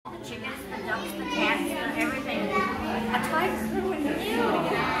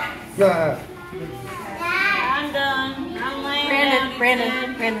Nah. I'm done. I'm laying down.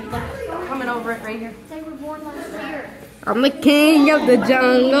 Brandon, look. Coming over it right here. I'm the king of the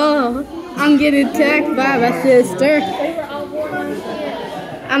jungle. I'm getting attacked by my sister.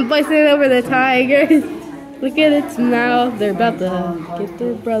 I'm busting over the tigers. Look at its mouth. They're about to get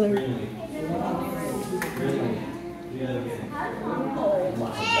their brother.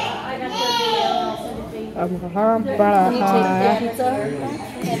 I'm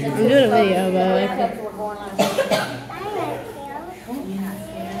doing a video, but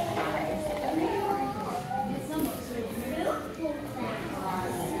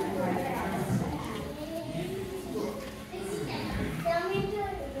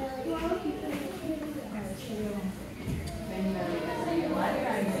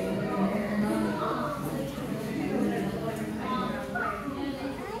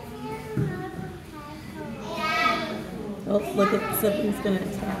Oh, look at something's gonna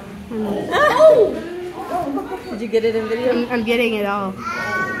attack. Oh! Did you get it in video? I'm getting it all.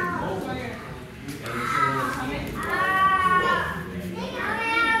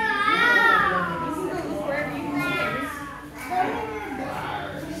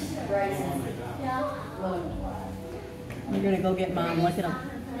 We're gonna go get Mom. Look at him.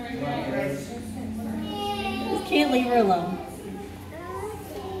 Just can't leave her alone.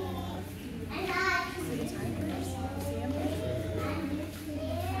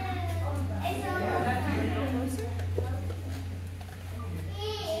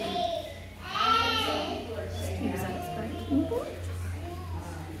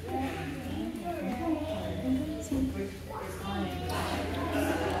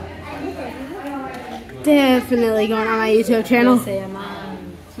 Definitely going on my YouTube channel.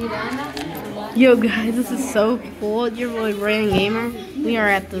 Yo guys, this is so cool. Your boy Brandon Gamer. We are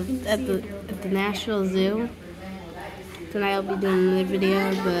at the Nashville Zoo. Tonight I'll be doing another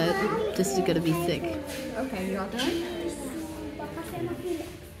video, but this is gonna be sick. Okay, you all done?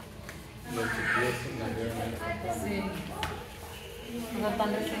 The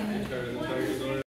thunder train.